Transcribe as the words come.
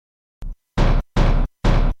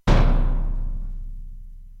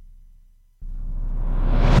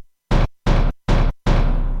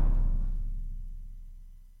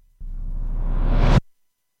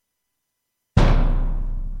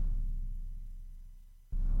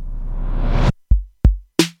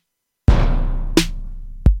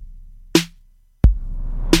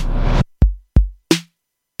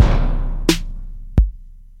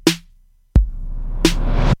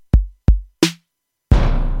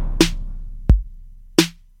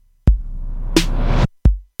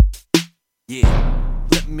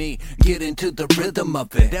Let me get into the rhythm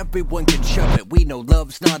of it. Everyone can shove it. We know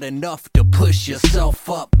love's not enough to push yourself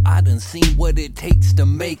up. I done seen what it takes to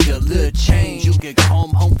make a little change. You can come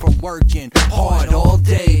home from working hard all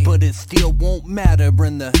day, but it still won't matter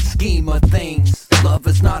in the scheme of things. Love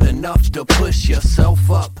is not enough to push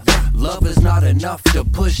yourself up. Love is not enough to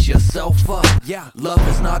push yourself up. Love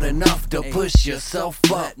is not enough to push yourself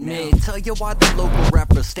up. Man, tell you why the local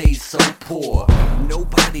rapper stays so poor.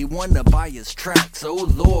 Nobody wanna buy his tracks, oh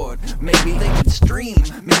Lord. Maybe they can stream,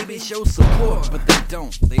 maybe show support, but they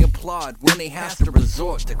don't. They applaud when they have to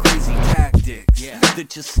resort to crazy tactics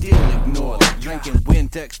that you still ignore. Like drinking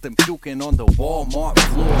Windex and puking on the Walmart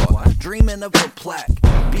floor. Dreaming of a plaque,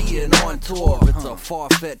 being on tour. It's a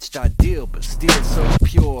far-fetched ideal, but still so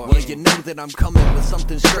pure. Well, you know that I'm coming with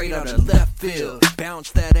something straight out of left field.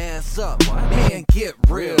 Bounce that ass up, man, get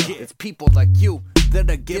real. It's people like you that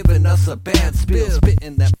are giving us a bad spill,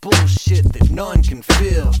 spitting that bullshit that none can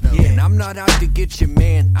feel. And I'm not out to get you,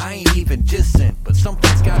 man, I ain't even dissing, but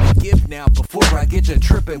something's gotta give now before I get you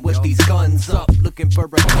tripping with these guns up, looking for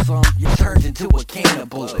a song. You turned into a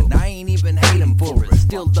cannibal, and I ain't even hate him for it.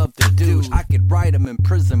 Still love the dude. I could write him in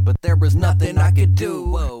prison, but there was nothing I could do.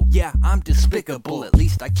 Whoa, yeah, I'm despicable. At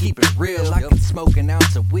least I keep it real. I can smoke an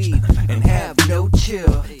ounce of weed and have no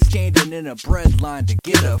chill. Standing in a bread line to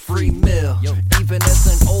get a free meal. Even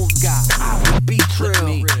as an old guy, I would be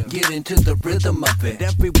trill. Get into the rhythm of it.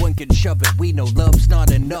 Everyone can shove it. We know love's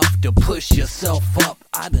not enough to push yourself up.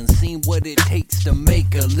 I done seen what it takes to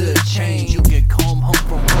make a little change. You can come home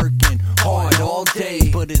from working hard all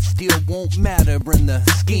day, but it still won't matter in the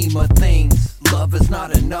scheme of things. Love is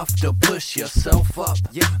not enough to push yourself up.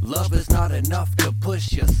 Love is not enough to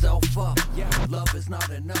push yourself up. Love is not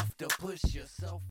enough to push yourself up.